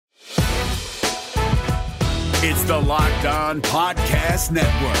It's the Locked On Podcast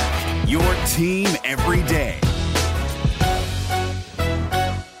Network, your team every day.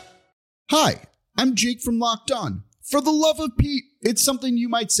 Hi, I'm Jake from Locked On. For the love of Pete, it's something you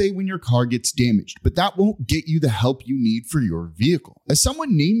might say when your car gets damaged, but that won't get you the help you need for your vehicle. As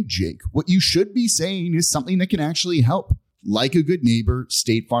someone named Jake, what you should be saying is something that can actually help. Like a good neighbor,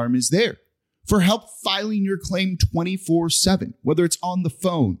 State Farm is there for help filing your claim 24/7, whether it's on the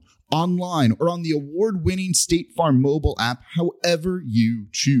phone, online, or on the award-winning State Farm mobile app, however you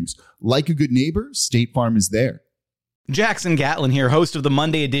choose. Like a good neighbor, State Farm is there. Jackson Gatlin here, host of the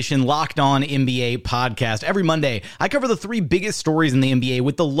Monday edition Locked On NBA podcast. Every Monday, I cover the three biggest stories in the NBA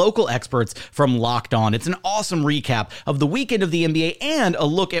with the local experts from Locked On. It's an awesome recap of the weekend of the NBA and a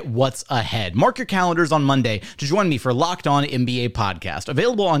look at what's ahead. Mark your calendars on Monday to join me for Locked On NBA podcast,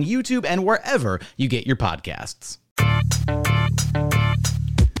 available on YouTube and wherever you get your podcasts.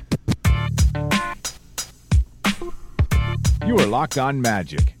 You are Locked On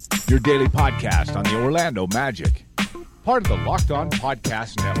Magic, your daily podcast on the Orlando Magic. Part of the Locked On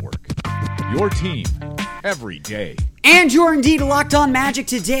Podcast Network. Your team every day. And you're indeed Locked On Magic.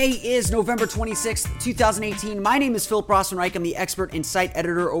 Today is November 26th, 2018. My name is Philip Rossman-Reich. I'm the expert and site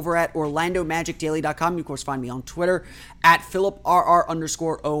editor over at OrlandoMagicDaily.com. You, of course, find me on Twitter at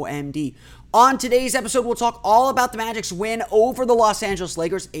PhilipRR_OMD. On today's episode, we'll talk all about the Magic's win over the Los Angeles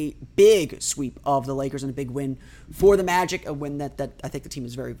Lakers, a big sweep of the Lakers and a big win for the Magic, a win that I think the team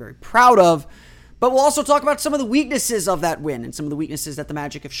is very, very proud of. But we'll also talk about some of the weaknesses of that win and some of the weaknesses that the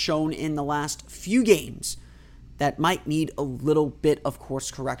Magic have shown in the last few games that might need a little bit of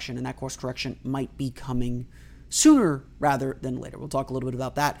course correction, and that course correction might be coming sooner rather than later. We'll talk a little bit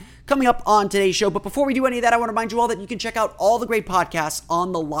about that coming up on today's show. But before we do any of that, I want to remind you all that you can check out all the great podcasts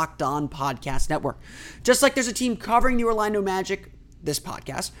on the Locked On Podcast Network. Just like there's a team covering the Orlando Magic, this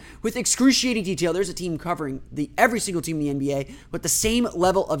podcast, with excruciating detail, there's a team covering every single team in the NBA with the same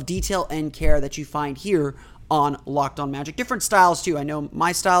level of detail and care that you find here on Locked On Magic. Different styles too. I know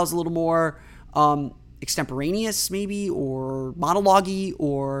my style is a little more extemporaneous maybe, or monologue-y,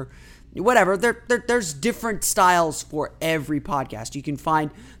 or whatever. There's different styles for every podcast. You can find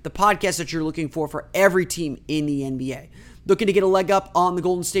the podcast that you're looking for every team in the NBA. Looking to get a leg up on the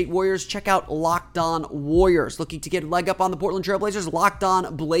Golden State Warriors? Check out Locked On Warriors. Looking to get a leg up on the Portland Trail Blazers? Locked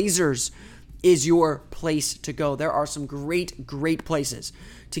On Blazers is your place to go. There are some great places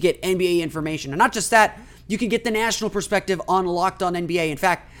to get NBA information. And not just that, you can get the national perspective on Locked On NBA. In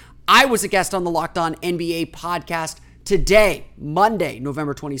fact, I was a guest on the Locked On NBA podcast today, Monday,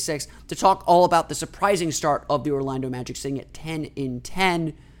 November 26th, to talk all about the surprising start of the Orlando Magic, sitting at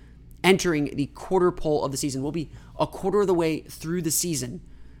 10-10, entering the quarter pole of the season. We'll be a quarter of the way through the season,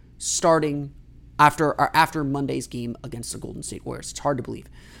 starting after Monday's game against the Golden State Warriors. It's hard to believe.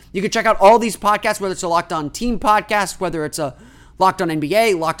 You can check out all these podcasts, whether it's a Locked On Team podcast, whether it's a Locked On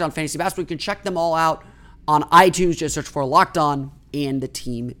NBA, Locked On Fantasy Basketball. You can check them all out on iTunes. Just search for Locked On and the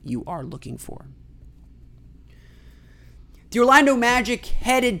team you are looking for. The Orlando Magic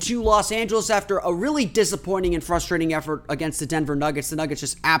headed to Los Angeles after a really disappointing and frustrating effort against the Denver Nuggets. The Nuggets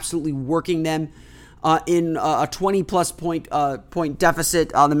just absolutely working them in a 20-plus point deficit.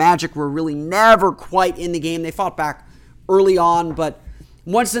 The Magic were really never quite in the game. They fought back early on, but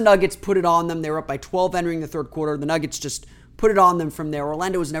once the Nuggets put it on them, they were up by 12 entering the third quarter. The Nuggets just put it on them from there.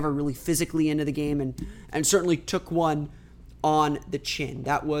 Orlando was never really physically into the game and certainly took one on the chin.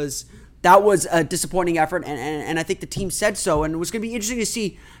 That was a disappointing effort, and I think the team said so. And it was going to be interesting to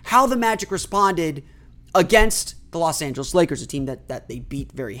see how the Magic responded against the Los Angeles Lakers, a team that they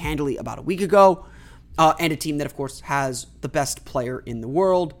beat very handily about a week ago, and a team that, of course, has the best player in the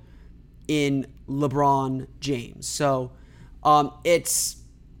world in LeBron James. So it's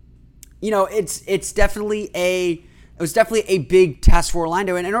definitely a big test for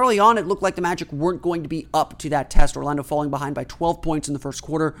Orlando. And early on, it looked like the Magic weren't going to be up to that test. Orlando falling behind by 12 points in the first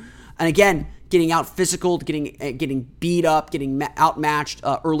quarter. And again, getting out physical, getting beat up, getting outmatched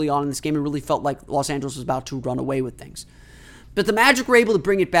early on in this game. It really felt like Los Angeles was about to run away with things. But the Magic were able to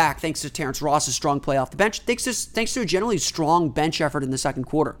bring it back thanks to Terrence Ross's strong play off the bench, thanks to a generally strong bench effort in the second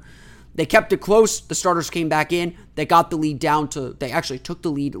quarter. They kept it close. The starters came back in. They got the lead they actually took the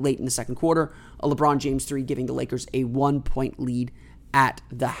lead late in the second quarter. A LeBron James 3 giving the Lakers a 1-point lead at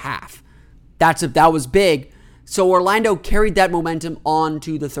the half. That was big. So Orlando carried that momentum on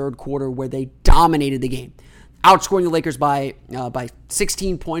to the third quarter where they dominated the game, outscoring the Lakers by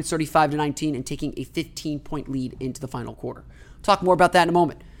 16 points, 35-19, and taking a 15-point lead into the final quarter. Talk more about that in a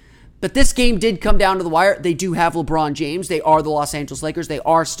moment. But this game did come down to the wire. They do have LeBron James. They are the Los Angeles Lakers. They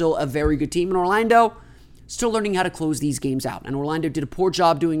are still a very good team. And Orlando still learning how to close these games out. And Orlando did a poor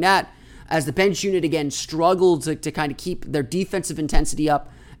job doing that. as the bench unit again struggled to kind of keep their defensive intensity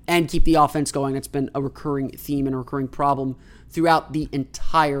up and keep the offense going. It's been a recurring theme and a recurring problem throughout the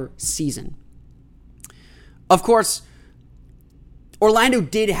entire season. Of course, Orlando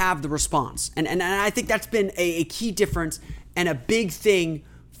did have the response, and I think that's been a key difference and a big thing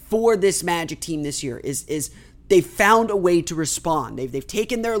for this Magic team this year is they've found a way to respond. They've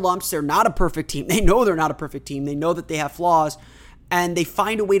taken their lumps. They're not a perfect team. They know they're not a perfect team. They know that they have flaws, and they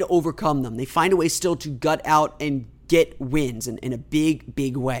find a way to overcome them. They find a way still to gut out and get wins in a big,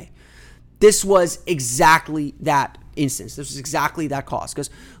 big way. This was exactly that instance. This was exactly that cause, because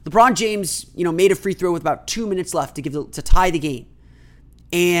LeBron James, made a free throw with about 2 minutes left to tie the game,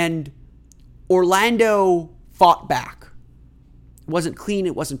 and Orlando fought back. It wasn't clean.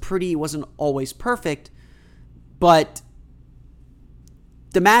 It wasn't pretty. It wasn't always perfect, but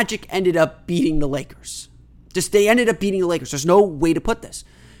the Magic ended up beating the Lakers. They ended up beating the Lakers. There's no way to put this.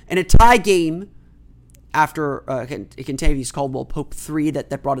 In a tie game, after Kentavious Caldwell-Pope 3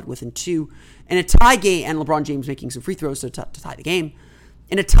 that brought it within 2. In a tie game, and LeBron James making some free throws to tie the game.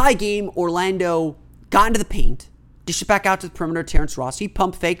 In a tie game, Orlando got into the paint, dished it back out to the perimeter. Terrence Ross, he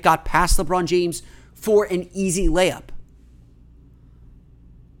pump faked, got past LeBron James for an easy layup.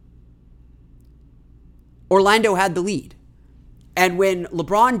 Orlando had the lead. And when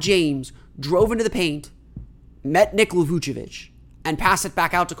LeBron James drove into the paint, met Nikola Vucevic, and passed it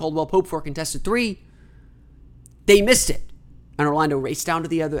back out to Caldwell-Pope for a contested 3, they missed it. And Orlando raced down to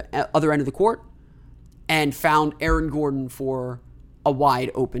the other end of the court and found Aaron Gordon for a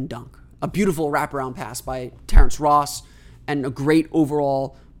wide open dunk. A beautiful wraparound pass by Terrence Ross, and a great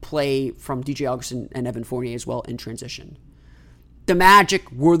overall play from DJ Augustin and Evan Fournier as well in transition. The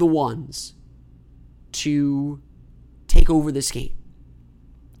Magic were the ones to take over this game.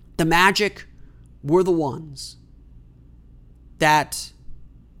 The Magic were the ones that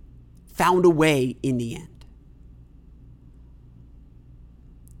found a way in the end.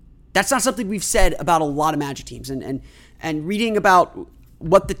 That's not something we've said about a lot of Magic teams. And reading about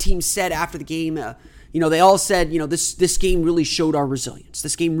what the team said after the game, they all said, this game really showed our resilience.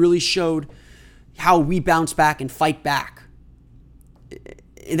 This game really showed how we bounce back and fight back.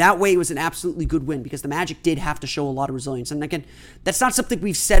 In that way, it was an absolutely good win because the Magic did have to show a lot of resilience. And again, that's not something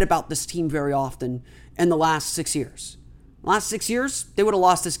we've said about this team very often in the last 6 years. The last 6 years, they would have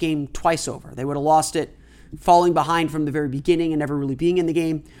lost this game twice over. They would have lost it falling behind from the very beginning and never really being in the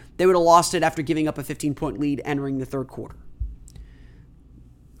game. They would have lost it after giving up a 15-point lead entering the third quarter.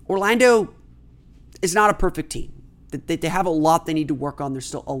 Orlando is not a perfect team. They have a lot they need to work on. There's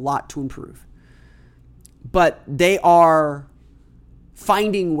still a lot to improve. But they are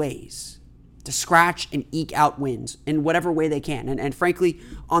finding ways to scratch and eke out wins in whatever way they can. And frankly,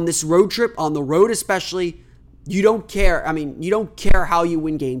 on this road trip, on the road especially, you don't care. You don't care how you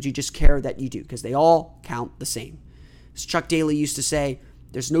win games. You just care that you do, because they all count the same. As Chuck Daly used to say,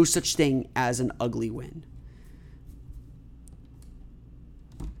 there's no such thing as an ugly win.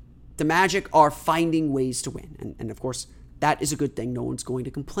 The Magic are finding ways to win. And of course, that is a good thing. No one's going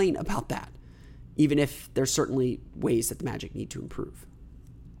to complain about that, even if there's certainly ways that the Magic need to improve.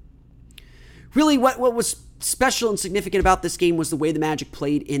 Really, what was special and significant about this game was the way the Magic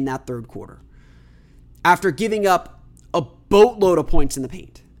played in that third quarter. After giving up a boatload of points in the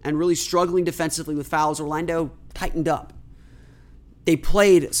paint and really struggling defensively with fouls, Orlando tightened up. They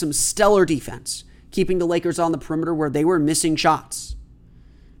played some stellar defense, keeping the Lakers on the perimeter where they were missing shots.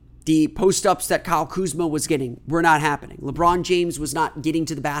 The post-ups that Kyle Kuzma was getting were not happening. LeBron James was not getting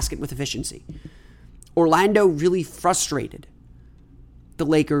to the basket with efficiency. Orlando really frustrated the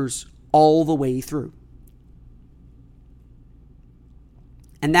Lakers all the way through.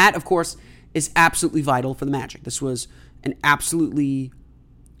 And that, of course, is absolutely vital for the Magic. This was an absolutely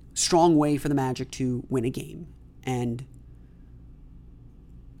strong way for the Magic to win a game and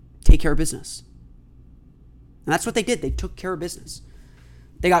take care of business. And that's what they did. They took care of business.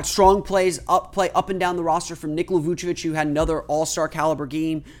 They got strong plays up and down the roster, from Nikola Vucevic, who had another all-star caliber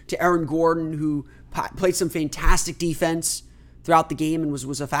game, to Aaron Gordon, who played some fantastic defense throughout the game and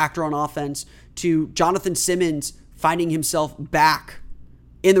was a factor on offense, to Jonathan Simmons finding himself back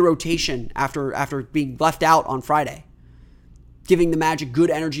in the rotation after being left out on Friday, giving the Magic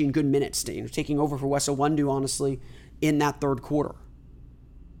good energy and good minutes, taking over for Wes Iwundu, honestly, in that third quarter.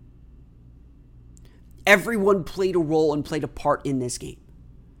 Everyone played a role and played a part in this game.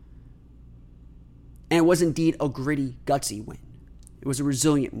 And it was indeed a gritty, gutsy win. It was a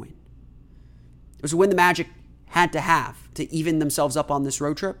resilient win. It was a win the Magic had to have to even themselves up on this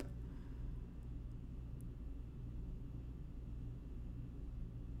road trip.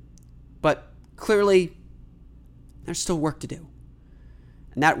 But clearly, there's still work to do.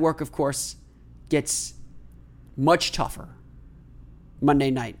 And that work, of course, gets much tougher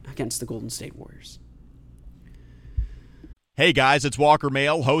Monday night against the Golden State Warriors. Hey guys, it's Walker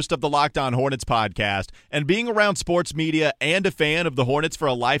Mail, host of the Locked On Hornets podcast, and being around sports media and a fan of the Hornets for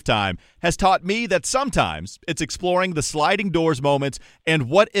a lifetime has taught me that sometimes it's exploring the sliding doors moments and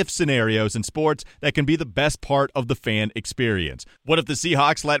what-if scenarios in sports that can be the best part of the fan experience. What if the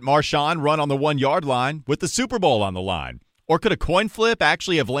Seahawks let Marshawn run on the 1-yard line with the Super Bowl on the line? Or could a coin flip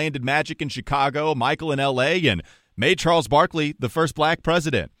actually have landed Magic in Chicago, Michael in L.A., and made Charles Barkley the first black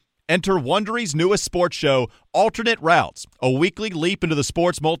president? Enter Wondery's newest sports show, Alternate Routes, a weekly leap into the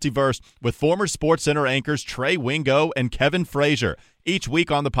sports multiverse with former SportsCenter anchors Trey Wingo and Kevin Frazier. Each week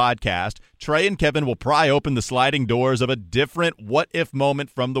on the podcast, Trey and Kevin will pry open the sliding doors of a different what-if moment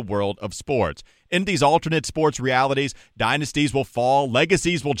from the world of sports. In these alternate sports realities, dynasties will fall,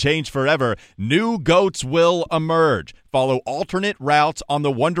 legacies will change forever, new GOATs will emerge. Follow Alternate Routes on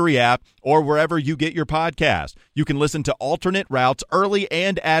the Wondery app or wherever you get your podcast. You can listen to Alternate Routes early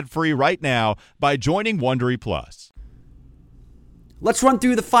and ad-free right now by joining Wondery Plus. Let's run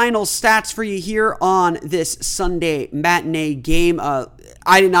through the final stats for you here on this Sunday matinee game.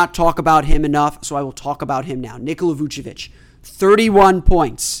 I did not talk about him enough, so I will talk about him now. Nikola Vucevic, 31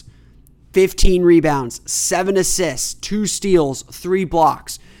 points, 15 rebounds, 7 assists, 2 steals, 3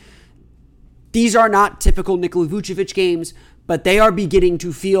 blocks. These are not typical Nikola Vucevic games, but they are beginning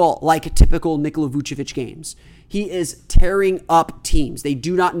to feel like typical Nikola Vucevic games. He is tearing up teams. They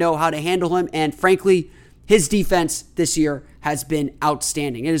do not know how to handle him, and frankly, his defense this year has been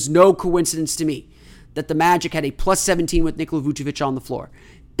outstanding. It is no coincidence to me that the Magic had a plus 17 with Nikola Vucevic on the floor.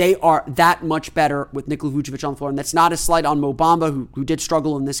 They are that much better with Nikola Vucevic on the floor, and that's not a slight on Mo Bamba, who did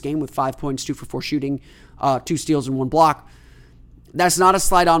struggle in this game with 5 points, 2 for 4 shooting, 2 steals, and 1 block. That's not a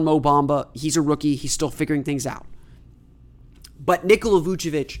slight on Mo Bamba. He's a rookie. He's still figuring things out. But Nikola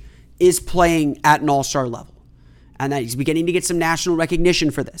Vucevic is playing at an all-star level, and that he's beginning to get some national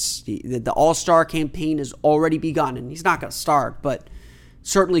recognition for this. The all-star campaign has already begun, and he's not going to start, but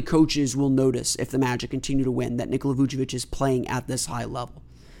certainly coaches will notice if the Magic continue to win that Nikola Vucevic is playing at this high level.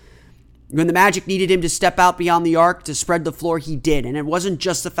 When the Magic needed him to step out beyond the arc to spread the floor, he did. And it wasn't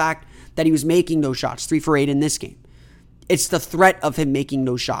just the fact that he was making those shots, 3 for 8 in this game. It's the threat of him making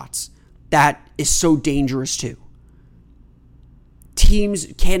those shots that is so dangerous too. Teams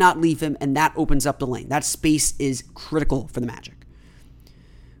cannot leave him, and that opens up the lane. That space is critical for the Magic.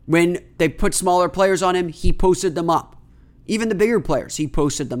 When they put smaller players on him, he posted them up. Even the bigger players, he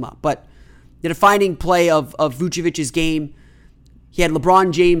posted them up. But the defining play of Vucevic's game, he had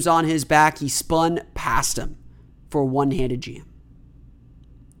LeBron James on his back. He spun past him for a one-handed jam.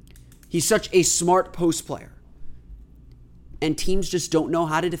 He's such a smart post player. And teams just don't know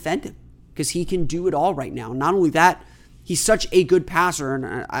how to defend him because he can do it all right now. Not only that, he's such a good passer.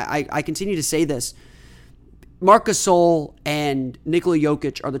 And I continue to say this. Marc Gasol and Nikola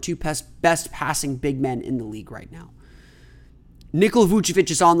Jokic are the two best passing big men in the league right now. Nikola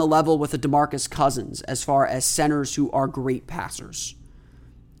Vucevic is on the level with a DeMarcus Cousins as far as centers who are great passers.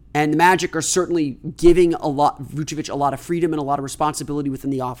 And the Magic are certainly giving Vucevic a lot of freedom and a lot of responsibility within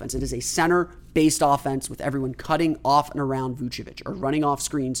the offense. It is a center-based offense with everyone cutting off and around Vucevic or running off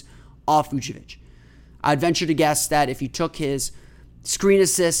screens off Vucevic. I'd venture to guess that if you took his screen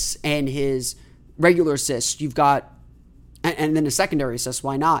assists and his regular assists, you've got, and then the secondary assists,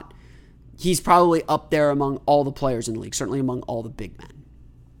 why not? He's probably up there among all the players in the league, certainly among all the big men.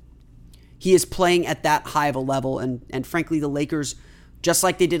 He is playing at that high of a level, and frankly, the Lakers, just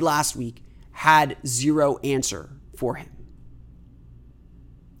like they did last week, had zero answer for him.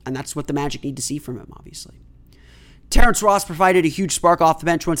 And that's what the Magic need to see from him, obviously. Terrence Ross provided a huge spark off the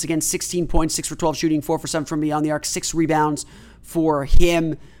bench once again, 16 points, 6 for 12 shooting, 4 for 7 from beyond the arc, 6 rebounds for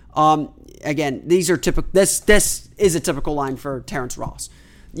him. Again, these are typical. This is a typical line for Terrence Ross.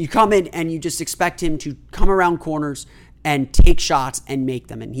 You come in and you just expect him to come around corners and take shots and make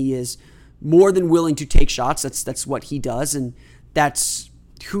them. And he is more than willing to take shots. That's what he does. And that's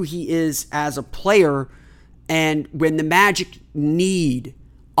who he is as a player. And when the Magic need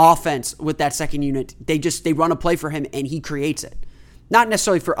offense with that second unit, they run a play for him and he creates it. Not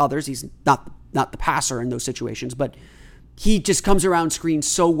necessarily for others. He's not the passer in those situations, but he just comes around screens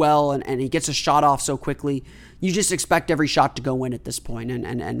so well and he gets a shot off so quickly. You just expect every shot to go in at this point,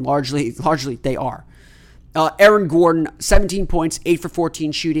 and largely they are. Aaron Gordon, 17 points, 8 for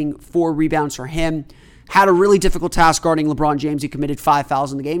 14 shooting, 4 rebounds for him. Had a really difficult task guarding LeBron James. He committed 5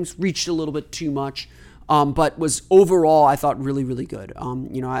 fouls in the game. Reached a little bit too much, but was overall, I thought, really, really good.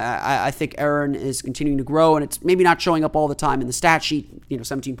 I think Aaron is continuing to grow, and it's maybe not showing up all the time in the stat sheet.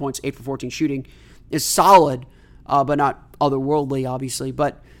 17 points, 8 for 14 shooting is solid, but not otherworldly, obviously,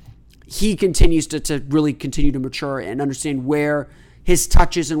 but he continues to really continue to mature and understand where his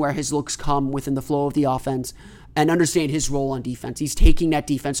touches and where his looks come within the flow of the offense and understand his role on defense. He's taking that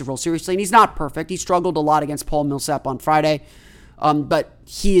defensive role seriously, and he's not perfect. He struggled a lot against Paul Millsap on Friday, but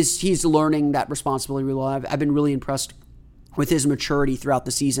he's learning that responsibility really well. I've been really impressed with his maturity throughout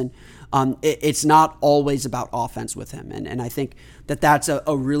the season. It's not always about offense with him, and I think that's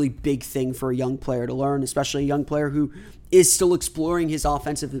a really big thing for a young player to learn, especially a young player who is still exploring his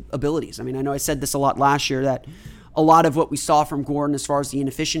offensive abilities. I mean, I know I said this a lot last year, that a lot of what we saw from Gordon as far as the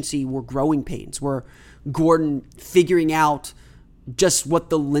inefficiency were growing pains, were Gordon figuring out just what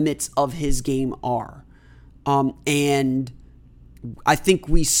the limits of his game are. And I think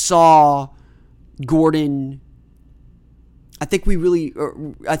we saw Gordon... I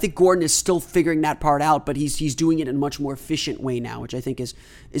think Gordon is still figuring that part out, but he's doing it in a much more efficient way now, which I think is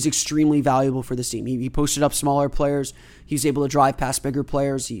extremely valuable for this team. He posted up smaller players. He's able to drive past bigger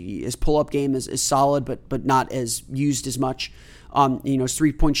players. His pull-up game is solid, but not as used as much. His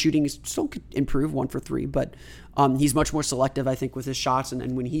three-point shooting still could improve, 1 for 3, but he's much more selective, I think, with his shots.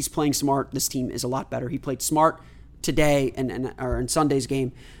 And when he's playing smart, this team is a lot better. He played smart today or in Sunday's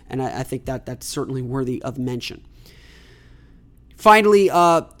game, and I think that's certainly worthy of mention. Finally,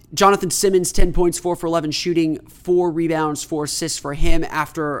 Jonathan Simmons, 10 points, 4 for 11 shooting, 4 rebounds, 4 assists for him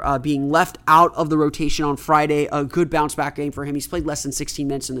after being left out of the rotation on Friday. A good bounce-back game for him. He's played less than 16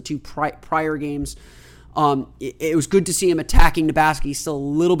 minutes in the 2 prior games. It was good to see him attacking the basket. He's still a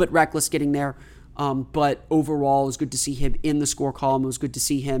little bit reckless getting there, but overall, it was good to see him in the score column. It was good to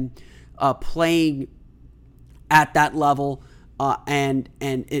see him playing at that level and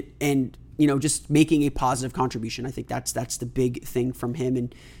just making a positive contribution. I think that's the big thing from him.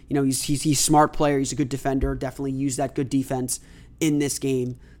 And, he's a smart player. He's a good defender. Definitely used that good defense in this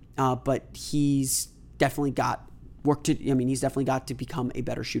game. But he's definitely got work to, he's definitely got to become a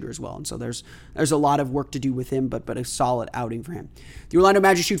better shooter as well. And so there's a lot of work to do with him, but a solid outing for him. The Orlando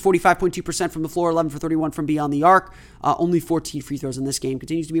Magic shoot 45.2% from the floor, 11 for 31 from beyond the arc. Only 14 free throws in this game.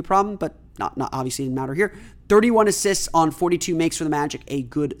 Continues to be a problem, but not obviously didn't matter here. 31 assists on 42 makes for the Magic, a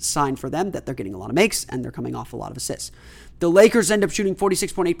good sign for them that they're getting a lot of makes and they're coming off a lot of assists. The Lakers end up shooting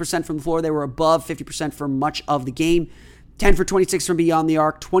 46.8% from the floor. They were above 50% for much of the game. 10 for 26 from beyond the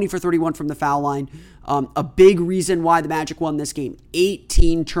arc, 20 for 31 from the foul line. A big reason why the Magic won this game,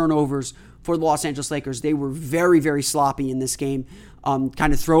 18 turnovers for the Los Angeles Lakers. They were very, very sloppy in this game,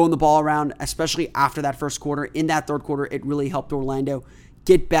 kind of throwing the ball around, especially after that first quarter. In that third quarter, it really helped Orlando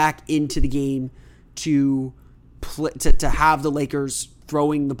get back into the game to have the Lakers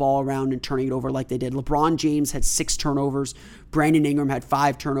throwing the ball around and turning it over like they did. LeBron James had 6 turnovers. Brandon Ingram had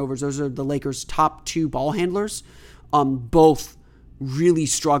 5 turnovers. Those are the Lakers' top 2 ball handlers, both really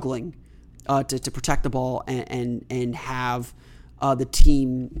struggling to protect the ball and have the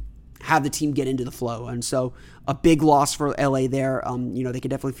team get into the flow. And so a big loss for LA there. They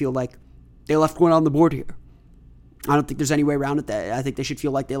could definitely feel like they left one on the board here. I don't think there's any way around it. I think they should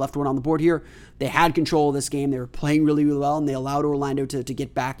feel like they left one on the board here. They had control of this game. They were playing really, really well, and they allowed Orlando to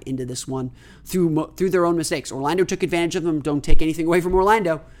get back into this one through their own mistakes. Orlando took advantage of them. Don't take anything away from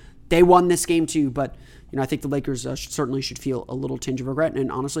Orlando. They won this game too, but I think the Lakers certainly should feel a little tinge of regret.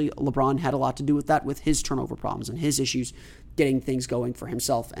 And honestly, LeBron had a lot to do with that, with his turnover problems and his issues getting things going for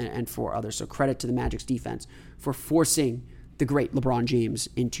himself and for others. So credit to the Magic's defense for forcing the great LeBron James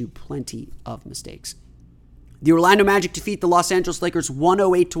into plenty of mistakes. The Orlando Magic defeat the Los Angeles Lakers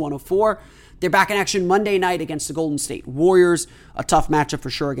 108-104. They're back in action Monday night against the Golden State Warriors. A tough matchup for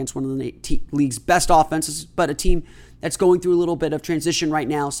sure against one of the league's best offenses, but a team that's going through a little bit of transition right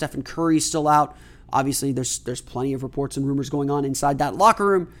now. Stephen Curry's still out. Obviously, there's plenty of reports and rumors going on inside that locker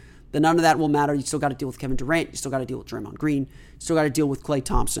room. Then none of that will matter. You still got to deal with Kevin Durant. You still got to deal with Draymond Green. You still got to deal with Klay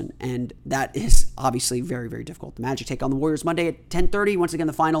Thompson. And that is obviously very, very difficult. The Magic take on the Warriors Monday at 10:30. Once again,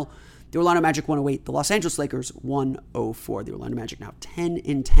 the final. The Orlando Magic 108. The Los Angeles Lakers 104. The Orlando Magic now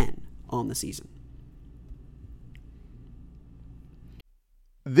 10-10 on the season.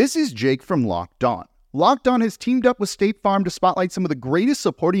 This is Jake from Locked On. Locked On has teamed up with State Farm to spotlight some of the greatest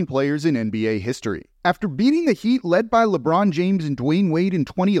supporting players in NBA history. After beating the Heat led by LeBron James and Dwayne Wade in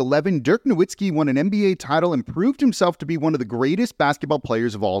 2011, Dirk Nowitzki won an NBA title and proved himself to be one of the greatest basketball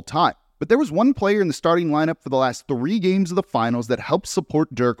players of all time. But there was one player in the starting lineup for the last 3 games of the finals that helped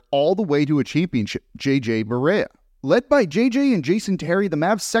support Dirk all the way to a championship, JJ Barea. Led by JJ and Jason Terry, the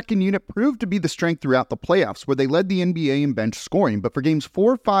Mavs' second unit proved to be the strength throughout the playoffs, where they led the NBA in bench scoring. But for games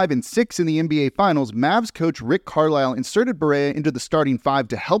 4, 5, and 6 in the NBA Finals, Mavs coach Rick Carlisle inserted Barea into the starting 5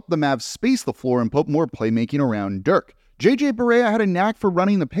 to help the Mavs space the floor and put more playmaking around Dirk. JJ Barea had a knack for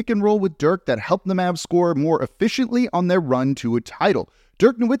running the pick and roll with Dirk that helped the Mavs score more efficiently on their run to a title.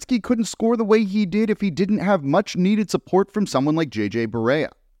 Dirk Nowitzki couldn't score the way he did if he didn't have much needed support from someone like JJ Barea.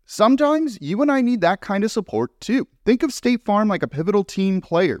 Sometimes you and I need that kind of support too. Think of State Farm like a pivotal team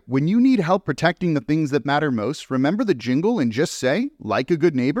player. When you need help protecting the things that matter most, remember the jingle and just say, like a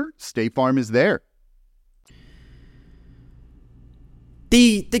good neighbor, State Farm is there.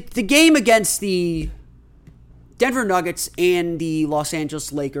 The game against the Denver Nuggets and the Los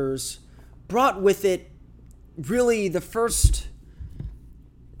Angeles Lakers brought with it really the first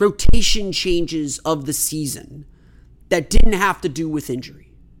rotation changes of the season that didn't have to do with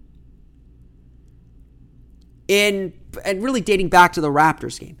injury. And really dating back to the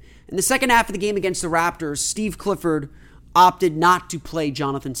Raptors game. In the second half of the game against the Raptors, Steve Clifford opted not to play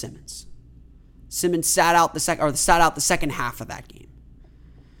Jonathan Simmons. Simmons sat out the second half of that game.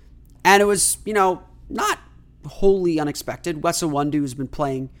 And it was, not wholly unexpected. Wes Iwundu has been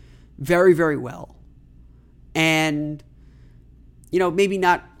playing very, very well. And, maybe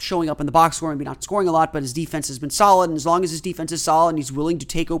not showing up in the box score, maybe not scoring a lot, but his defense has been solid. And as long as his defense is solid and he's willing to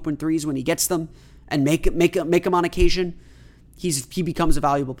take open threes when he gets them and make them on occasion, he becomes a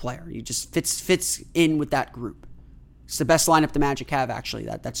valuable player. He just fits in with that group. It's the best lineup the Magic have, actually,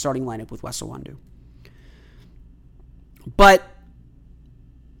 that starting lineup with Wes Iwundu. But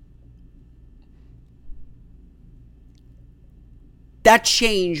that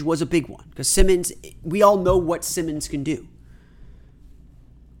change was a big one because Simmons, we all know what Simmons can do.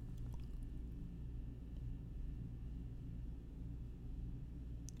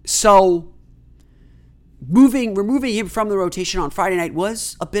 So removing him from the rotation on Friday night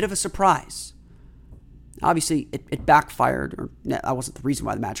was a bit of a surprise. Obviously, it backfired, or that wasn't the reason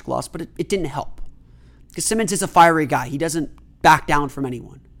why the Magic lost, but it didn't help. Because Simmons is a fiery guy. He doesn't back down from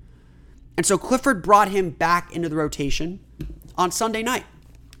anyone. And so Clifford brought him back into the rotation on Sunday night.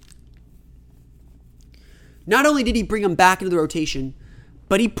 Not only did he bring him back into the rotation,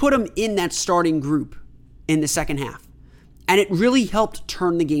 but he put him in that starting group in the second half. And it really helped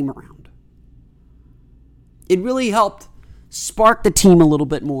turn the game around. It really helped spark the team a little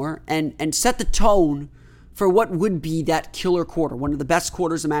bit more and set the tone for what would be that killer quarter, one of the best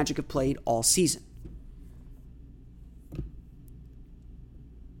quarters the Magic have played all season.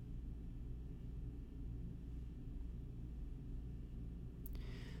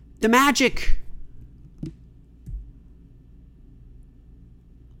 The Magic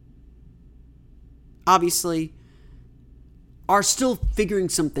obviously are still figuring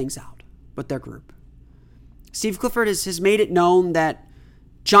some things out with their group. Steve Clifford has made it known that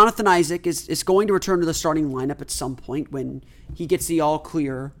Jonathan Isaac is going to return to the starting lineup at some point when he gets the all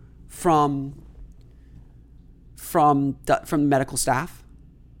clear from the medical staff.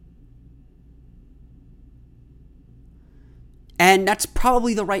 And that's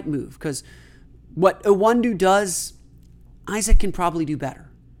probably the right move because what Iwundu does, Isaac can probably do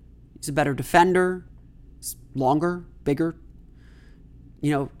better. He's a better defender, he's longer, bigger,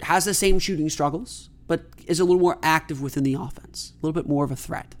 has the same shooting struggles, but is a little more active within the offense, a little bit more of a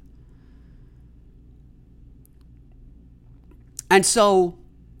threat. And so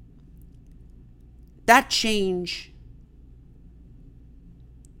that change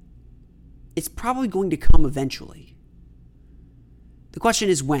is probably going to come eventually. The question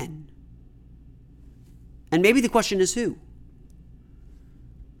is when. And maybe the question is who.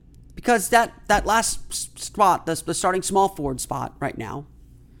 Because that last spot, the starting small forward spot right now,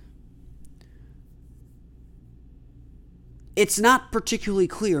 it's not particularly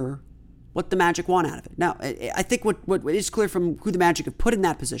clear what the Magic want out of it. Now, I think what is clear from who the Magic have put in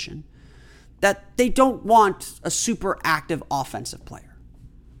that position, that they don't want a super active offensive player.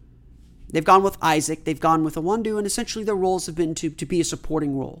 They've gone with Isaac, they've gone with Iwundu, and essentially their roles have been to be a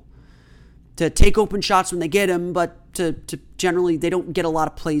supporting role. To take open shots when they get them, but to generally, they don't get a lot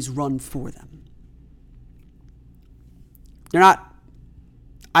of plays run for them. They're not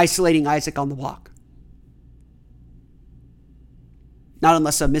isolating Isaac on the block. Not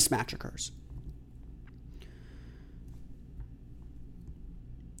unless a mismatch occurs.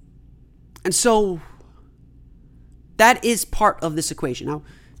 And so, that is part of this equation. Now,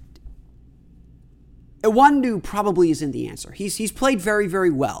 Iwundu probably isn't the answer. He's played very, very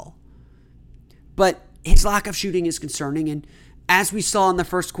well. But his lack of shooting is concerning. And as we saw in the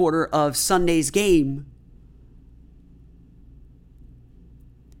first quarter of Sunday's game,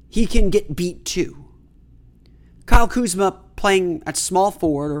 he can get beat too. Kyle Kuzma playing at small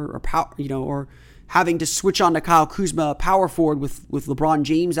forward or having to switch on to Kyle Kuzma, power forward with LeBron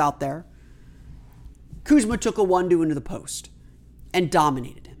James out there. Kuzma took Iwundu into the post and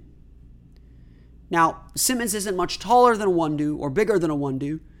dominated him. Now, Simmons isn't much taller than a Wundu or bigger than a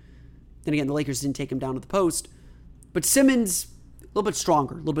Wundu. Then again, the Lakers didn't take him down to the post. But Simmons, a little bit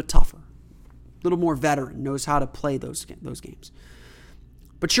stronger, a little bit tougher, a little more veteran, knows how to play those games.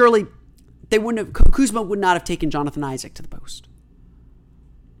 But surely, Kuzma would not have taken Jonathan Isaac to the post.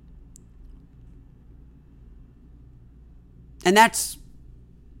 And that's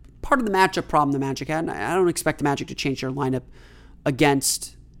part of the matchup problem the Magic had. And I don't expect the Magic to change their lineup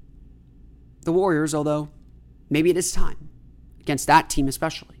against the Warriors, although maybe it is time. Against that team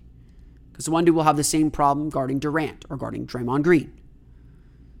especially. Because the Wundu will have the same problem guarding Durant or guarding Draymond Green.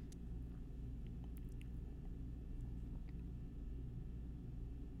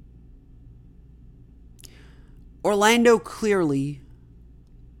 Orlando clearly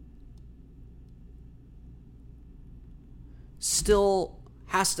still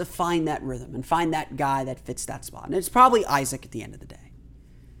has to find that rhythm and find that guy that fits that spot. And it's probably Isaac at the end of the day.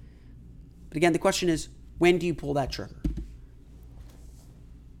 But again, the question is, when do you pull that trigger?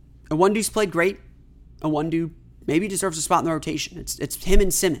 Wundu's played great. Wundu maybe deserves a spot in the rotation. It's him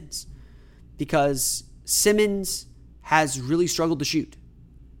and Simmons. Because Simmons has really struggled to shoot.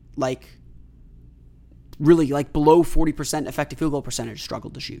 Really below 40% effective field goal percentage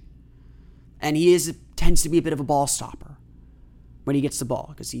struggled to shoot. And he tends to be a bit of a ball stopper when he gets the ball,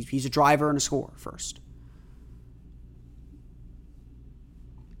 because he's a driver and a scorer first.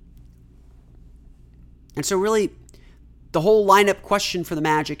 And so really, the whole lineup question for the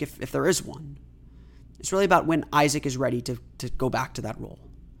Magic, if there is one, is really about when Isaac is ready to go back to that role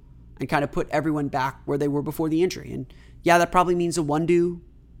and kind of put everyone back where they were before the injury. And yeah, that probably means a Wundu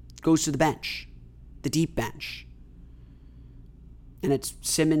goes to the bench, the deep bench. And it's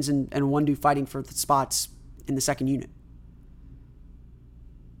Simmons and Wundu fighting for the spots in the second unit.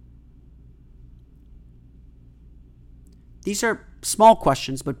 These are small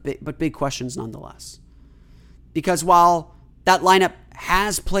questions, but big questions nonetheless. Because while that lineup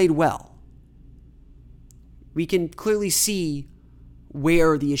has played well, we can clearly see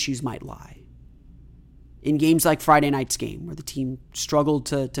where the issues might lie. In games like Friday night's game, where the team struggled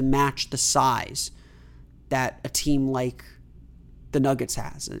to match the size that a team like the Nuggets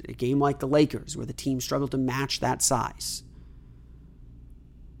has. A game like the Lakers, where the team struggled to match that size.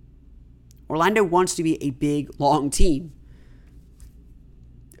 Orlando wants to be a big, long team.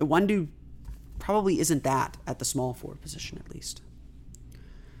 Wundu probably isn't that at the small forward position, at least.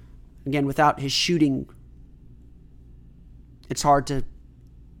 Again, without his shooting, it's hard to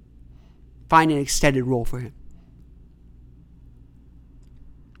find an extended role for him.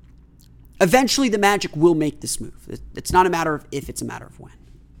 Eventually, the Magic will make this move. It's not a matter of if, it's a matter of when.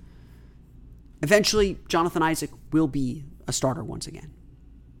 Eventually, Jonathan Isaac will be a starter once again.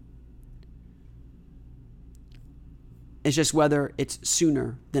 It's just whether it's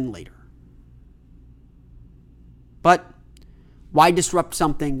sooner than later. But why disrupt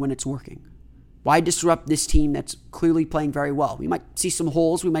something when it's working? Why disrupt this team that's clearly playing very well? We might see some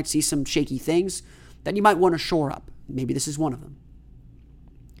holes. We might see some shaky things that you might want to shore up. Maybe this is one of them.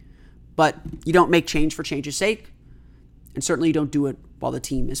 But you don't make change for change's sake. And certainly you don't do it while the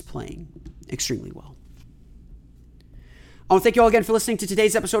team is playing extremely well. I want to thank you all again for listening to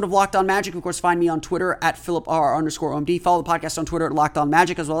today's episode of Locked On Magic. Of course, find me on Twitter at @PhilipR_OMD. Follow the podcast on Twitter at Locked On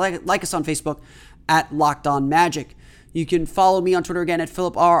Magic, as well as like us on Facebook at Locked On Magic. You can follow me on Twitter again at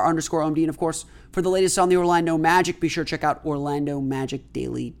PhilipR_OMD. And of course, for the latest on the Orlando Magic, be sure to check out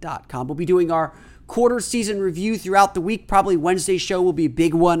OrlandoMagicDaily.com. We'll be doing our quarter season review throughout the week. Probably Wednesday's show will be a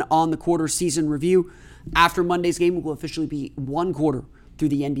big one on the quarter season review. After Monday's game, it will officially be one quarter through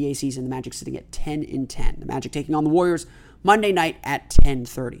the NBA season. The Magic sitting at 10-10. The Magic taking on the Warriors Monday night at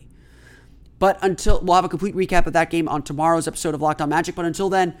 10:30. But we'll have a complete recap of that game on tomorrow's episode of Locked On Magic. But until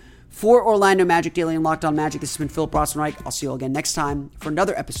then, for Orlando Magic Daily and Locked On Magic, this has been Philip Rossman-Reich. I'll see you all again next time for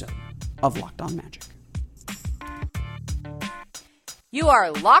another episode of Locked On Magic. You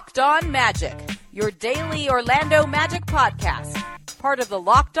are Locked On Magic, your daily Orlando Magic podcast. Part of the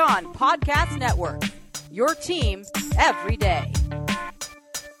Locked On Podcast Network. Your team every day.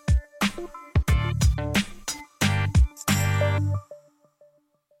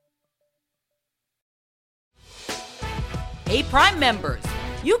 Hey, Prime members,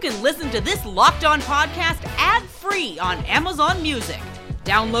 you can listen to this Locked On podcast ad-free on Amazon Music.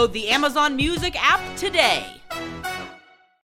 Download the Amazon Music app today.